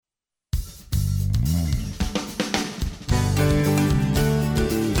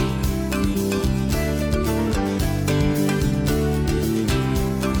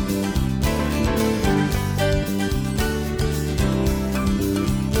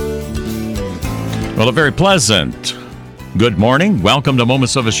Well, a very pleasant good morning. Welcome to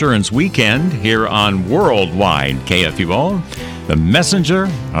Moments of Assurance Weekend here on Worldwide KFUO, the messenger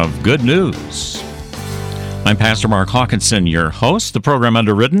of good news. I'm Pastor Mark Hawkinson, your host. The program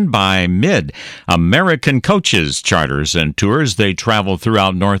underwritten by Mid-American Coaches, Charters, and Tours. They travel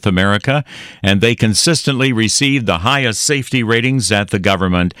throughout North America, and they consistently receive the highest safety ratings that the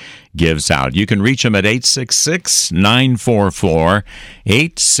government gives out. You can reach them at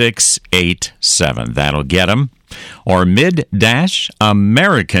 866-944-8687. That'll get them. Or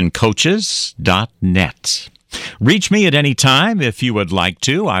mid-americancoaches.net. Reach me at any time if you would like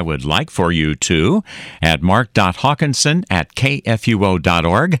to. I would like for you to at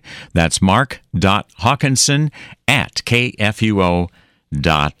mark.hawkinson@kfuo.org. That's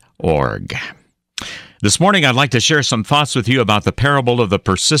mark.hawkinson@kfuo.org. This morning I'd like to share some thoughts with you about the parable of the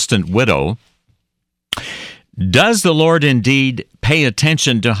persistent widow. Does the Lord indeed pay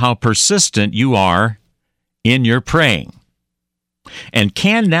attention to how persistent you are in your praying? And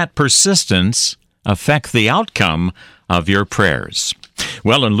can that persistence affect the outcome of your prayers?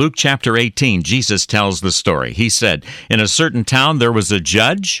 Well, in Luke chapter 18, Jesus tells the story. He said, in a certain town there was a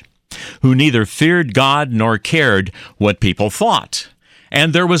judge who neither feared God nor cared what people thought.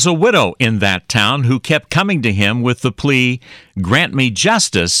 And there was a widow in that town who kept coming to him with the plea, "Grant me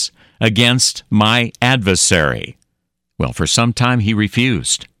justice against my adversary." Well, for some time he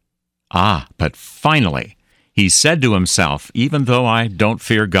refused. But finally he said to himself, "Even though I don't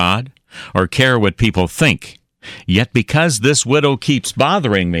fear God or care what people think, yet because this widow keeps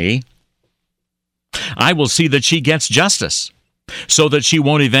bothering me, I will see that she gets justice, so that she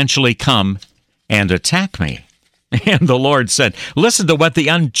won't eventually come and attack me." And the Lord said, "Listen to what the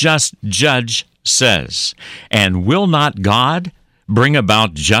unjust judge says. And will not God bring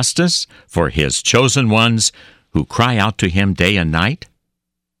about justice for his chosen ones who cry out to him day and night?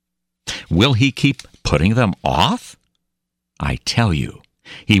 Will he keep putting them off? I tell you,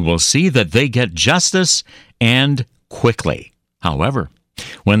 he will see that they get justice, and quickly. However,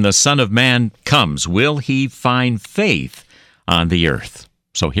 when the Son of Man comes, will he find faith on the earth?"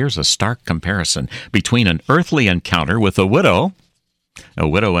 So here's a stark comparison between an earthly encounter with a widow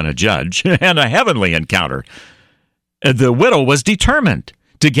and a judge, and a heavenly encounter. The widow was determined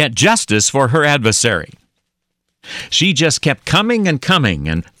to get justice for her adversary. She just kept coming, and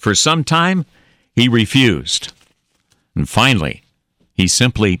for some time he refused. And finally, he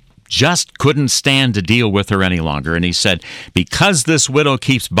simply just couldn't stand to deal with her any longer. And he said, "Because this widow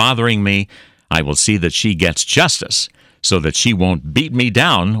keeps bothering me, I will see that she gets justice, so that she won't beat me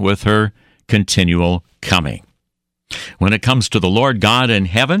down with her continual coming." When it comes to the Lord God in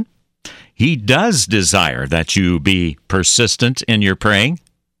heaven, he does desire that you be persistent in your praying.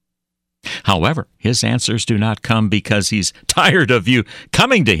 However, his answers do not come because he's tired of you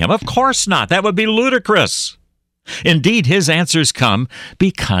coming to him. Of course not. That would be ludicrous. Indeed, his answers come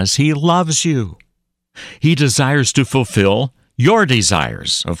because he loves you. He desires to fulfill your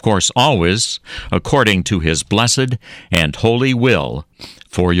desires, of course, always according to his blessed and holy will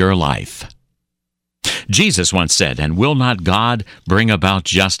for your life. Jesus once said, "And will not God bring about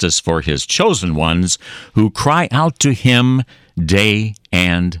justice for his chosen ones who cry out to him day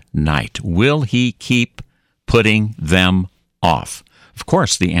and night? Will he keep putting them off?" Of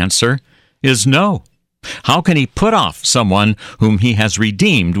course, the answer is no. How can he put off someone whom he has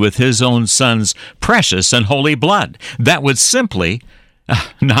redeemed with his own Son's precious and holy blood? That would simply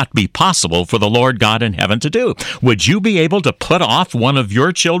not be possible for the Lord God in heaven to do. Would you be able to put off one of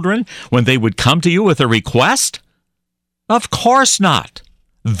your children when they would come to you with a request? Of course not.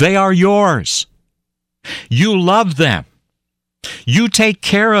 They are yours. You love them. You take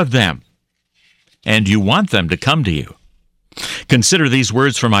care of them. And you want them to come to you. Consider these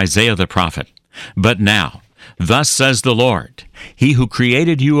words from Isaiah the prophet. "But now, thus says the Lord, he who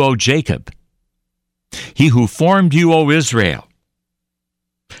created you, O Jacob, he who formed you, O Israel,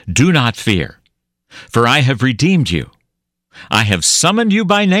 do not fear, for I have redeemed you. I have summoned you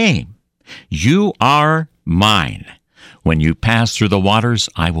by name. You are mine. When you pass through the waters,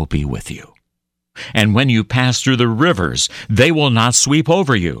 I will be with you. And when you pass through the rivers, they will not sweep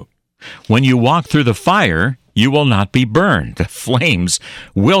over you. When you walk through the fire, you will not be burned. The flames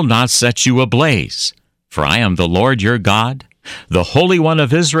will not set you ablaze. For I am the Lord your God, the Holy One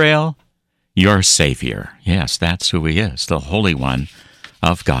of Israel, your Savior." Yes, that's who he is, the Holy One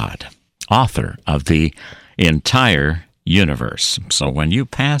of God, author of the entire universe. So when you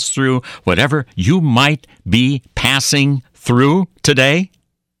pass through whatever you might be passing through today,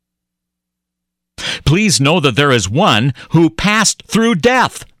 please know that there is one who passed through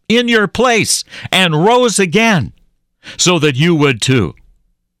death in your place and rose again so that you would too.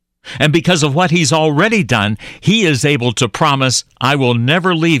 And because of what he's already done, he is able to promise, I will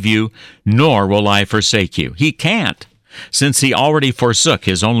never leave you, nor will I forsake you. He can't, since he already forsook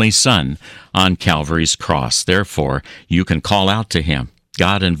his only Son on Calvary's cross. Therefore, you can call out to him.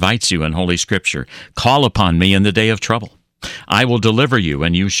 God invites you in Holy Scripture. Call upon me in the day of trouble. I will deliver you,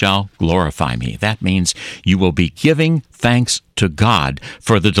 and you shall glorify me. That means you will be giving thanks to God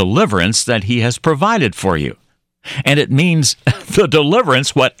for the deliverance that he has provided for you. And it means the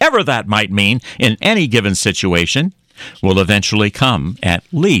deliverance, whatever that might mean in any given situation, will eventually come, at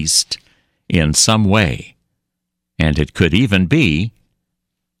least in some way. And it could even be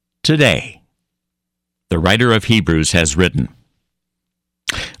today. The writer of Hebrews has written,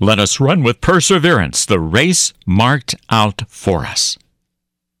 let us run with perseverance the race marked out for us,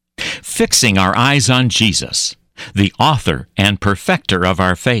 fixing our eyes on Jesus, the author and perfecter of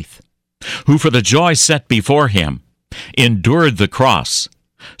our faith, who for the joy set before him endured the cross,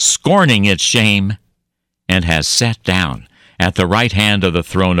 scorning its shame, and has sat down at the right hand of the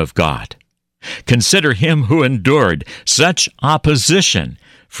throne of God. Consider him who endured such opposition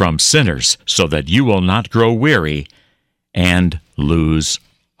from sinners, so that you will not grow weary and lose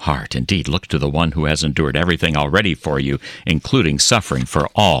heart. Indeed, look to the one who has endured everything already for you, including suffering for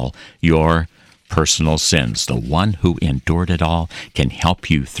all your personal sins. The one who endured it all can help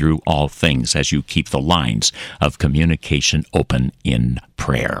you through all things as you keep the lines of communication open in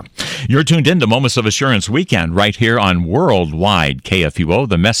prayer. You're tuned in to Moments of Assurance Weekend right here on Worldwide KFUO,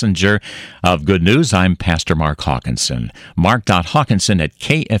 the messenger of good news. I'm Pastor Mark Hawkinson.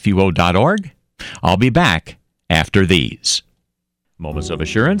 mark.hawkinson@kfuo.org. I'll be back after these. Moments of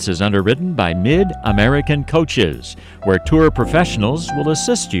Assurance is underwritten by Mid-American Coaches, where tour professionals will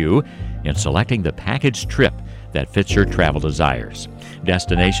assist you in selecting the package trip that fits your travel desires.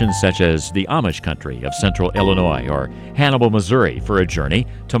 Destinations such as the Amish country of central Illinois or Hannibal, Missouri for a journey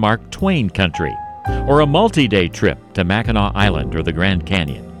to Mark Twain country, or a multi-day trip to Mackinac Island or the Grand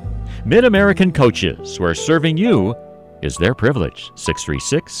Canyon. Mid-American Coaches, where serving you is their privilege.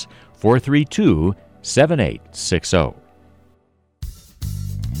 636-432-7860.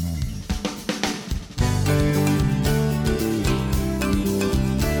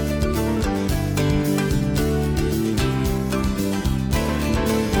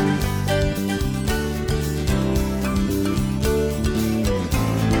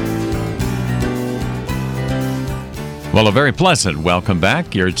 Well, a very pleasant welcome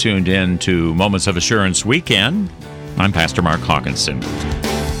back. You're tuned in to Moments of Assurance Weekend. I'm Pastor Mark Hawkinson.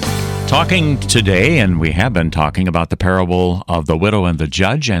 Talking today, and we have been talking about the parable of the widow and the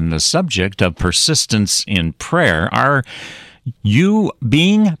judge and the subject of persistence in prayer. Are you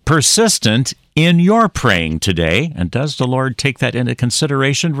being persistent in your praying today? And does the Lord take that into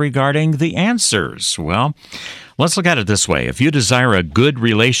consideration regarding the answers? Well, let's look at it this way. If you desire a good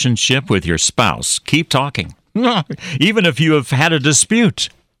relationship with your spouse, keep talking. Even if you have had a dispute,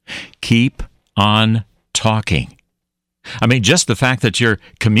 keep on talking. I mean, just the fact that you're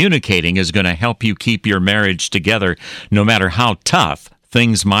communicating is going to help you keep your marriage together no matter how tough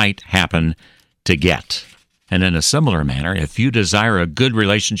things might happen to get. And in a similar manner, if you desire a good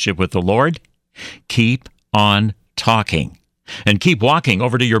relationship with the Lord, keep on talking. And keep walking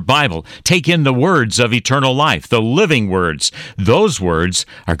over to your Bible. Take in the words of eternal life, the living words. Those words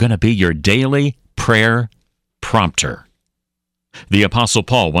are going to be your daily prayer prompter. The Apostle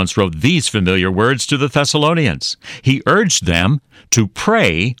Paul once wrote these familiar words to the Thessalonians. He urged them to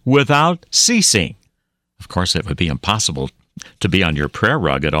pray without ceasing. Of course, it would be impossible to be on your prayer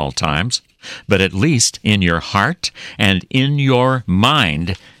rug at all times, but at least in your heart and in your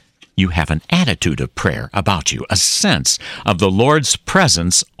mind, you have an attitude of prayer about you, a sense of the Lord's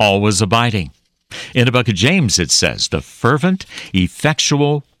presence always abiding. In the book of James, it says, the fervent,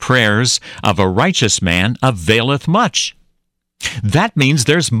 effectual prayers of a righteous man availeth much. That means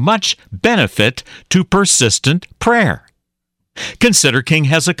there's much benefit to persistent prayer. Consider King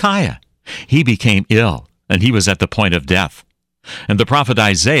Hezekiah. He became ill, and he was at the point of death. And the prophet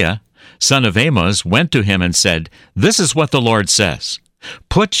Isaiah, son of Amos, went to him and said, this is what the Lord says,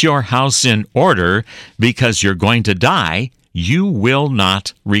 put your house in order, because you're going to die. You will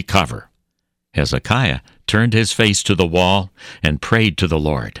not recover. Hezekiah turned his face to the wall and prayed to the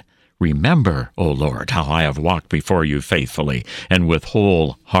Lord. Remember, O Lord, how I have walked before you faithfully and with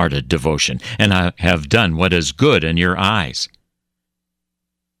wholehearted devotion, and I have done what is good in your eyes.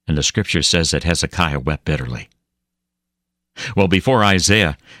 And the Scripture says that Hezekiah wept bitterly. Well, before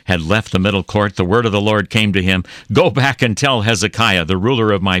Isaiah had left the middle court, the word of the Lord came to him, go back and tell Hezekiah, the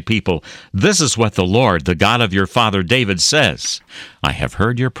ruler of my people, this is what the Lord, the God of your father David, says. I have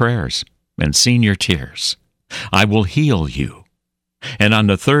heard your prayers and seen your tears. I will heal you. And on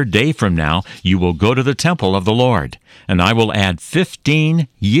the third day from now, you will go to the temple of the Lord, and I will add 15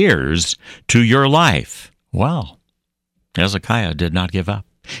 years to your life. Well, Hezekiah did not give up.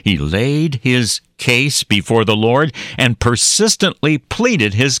 He laid his case before the Lord and persistently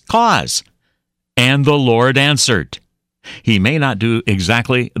pleaded his cause. And the Lord answered. He may not do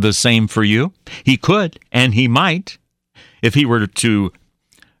exactly the same for you. He could, and he might, if you were to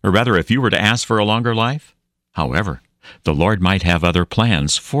ask for a longer life. However, the Lord might have other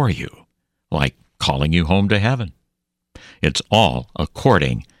plans for you, like calling you home to heaven. It's all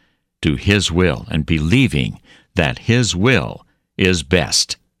according to His will and believing that His will is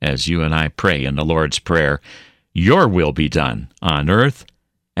best. As you and I pray in the Lord's Prayer, your will be done on earth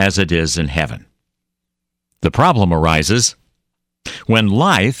as it is in heaven. The problem arises when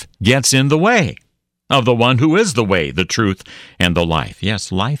life gets in the way of the one who is the way, the truth, and the life.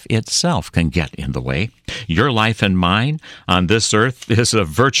 Yes, life itself can get in the way. Your life and mine on this earth is a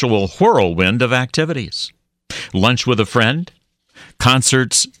virtual whirlwind of activities. Lunch with a friend,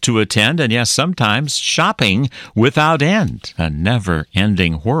 concerts to attend, and yes, sometimes shopping without end. A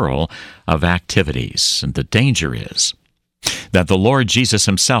never-ending whirl of activities. And the danger is that the Lord Jesus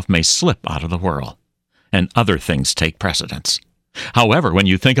Himself may slip out of the whirl and other things take precedence. However, when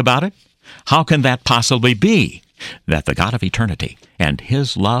you think about it, how can that possibly be, that the God of eternity and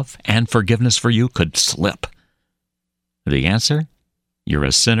His love and forgiveness for you could slip? The answer? You're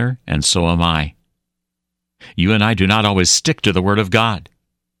a sinner, and so am I. You and I do not always stick to the Word of God,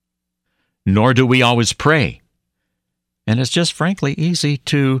 nor do we always pray. And it's just frankly easy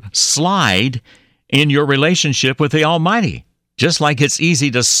to slide in your relationship with the Almighty, just like it's easy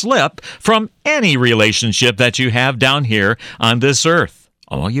to slip from any relationship that you have down here on this earth.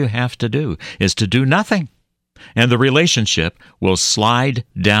 All you have to do is to do nothing, and the relationship will slide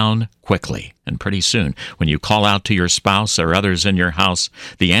down quickly. And pretty soon, when you call out to your spouse or others in your house,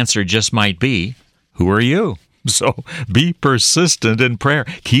 the answer just might be, "Who are you?" So be persistent in prayer.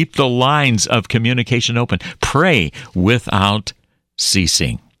 Keep the lines of communication open. Pray without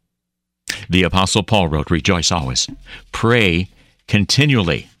ceasing. The Apostle Paul wrote, "Rejoice always. Pray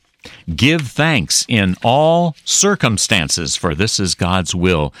continually. Give thanks in all circumstances, for this is God's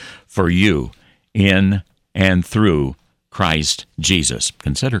will for you in and through Christ Jesus."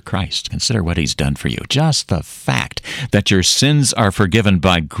 Consider Christ. Consider what He's done for you. Just the fact that your sins are forgiven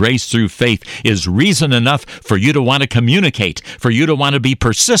by grace through faith is reason enough for you to want to communicate, for you to want to be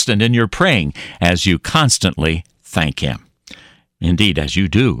persistent in your praying as you constantly thank Him. Indeed, as you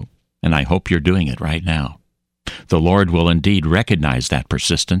do, and I hope you're doing it right now, the Lord will indeed recognize that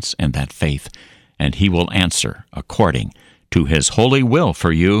persistence and that faith, and He will answer according to His holy will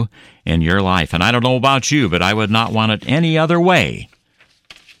for you in your life. And I don't know about you, but I would not want it any other way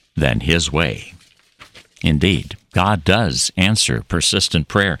than His way. Indeed, God does answer persistent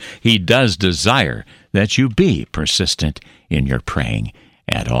prayer. He does desire that you be persistent in your praying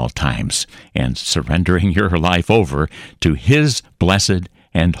at all times and surrendering your life over to His blessed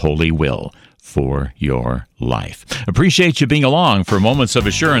and holy will for your life. Appreciate you being along for Moments of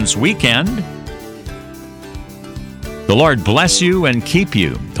Assurance weekend. The Lord bless you and keep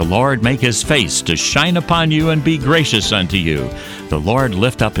you. The Lord make His face to shine upon you and be gracious unto you. The Lord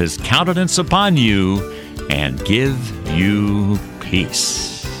lift up His countenance upon you and give you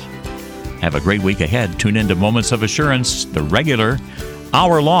peace. Have a great week ahead. Tune into Moments of Assurance, the regular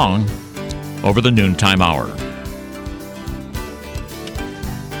hour-long over the noontime hour.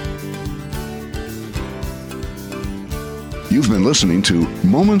 You've been listening to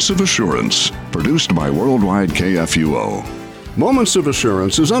Moments of Assurance, produced by Worldwide KFUO. Moments of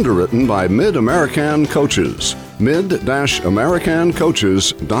Assurance is underwritten by Mid-American Coaches,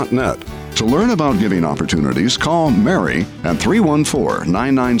 mid-americancoaches.net. To learn about giving opportunities, call Mary at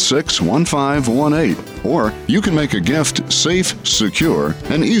 314-996-1518. Or you can make a gift safe, secure,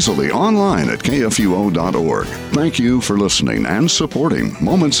 and easily online at kfuo.org. Thank you for listening and supporting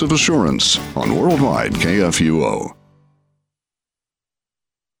Moments of Assurance on Worldwide KFUO.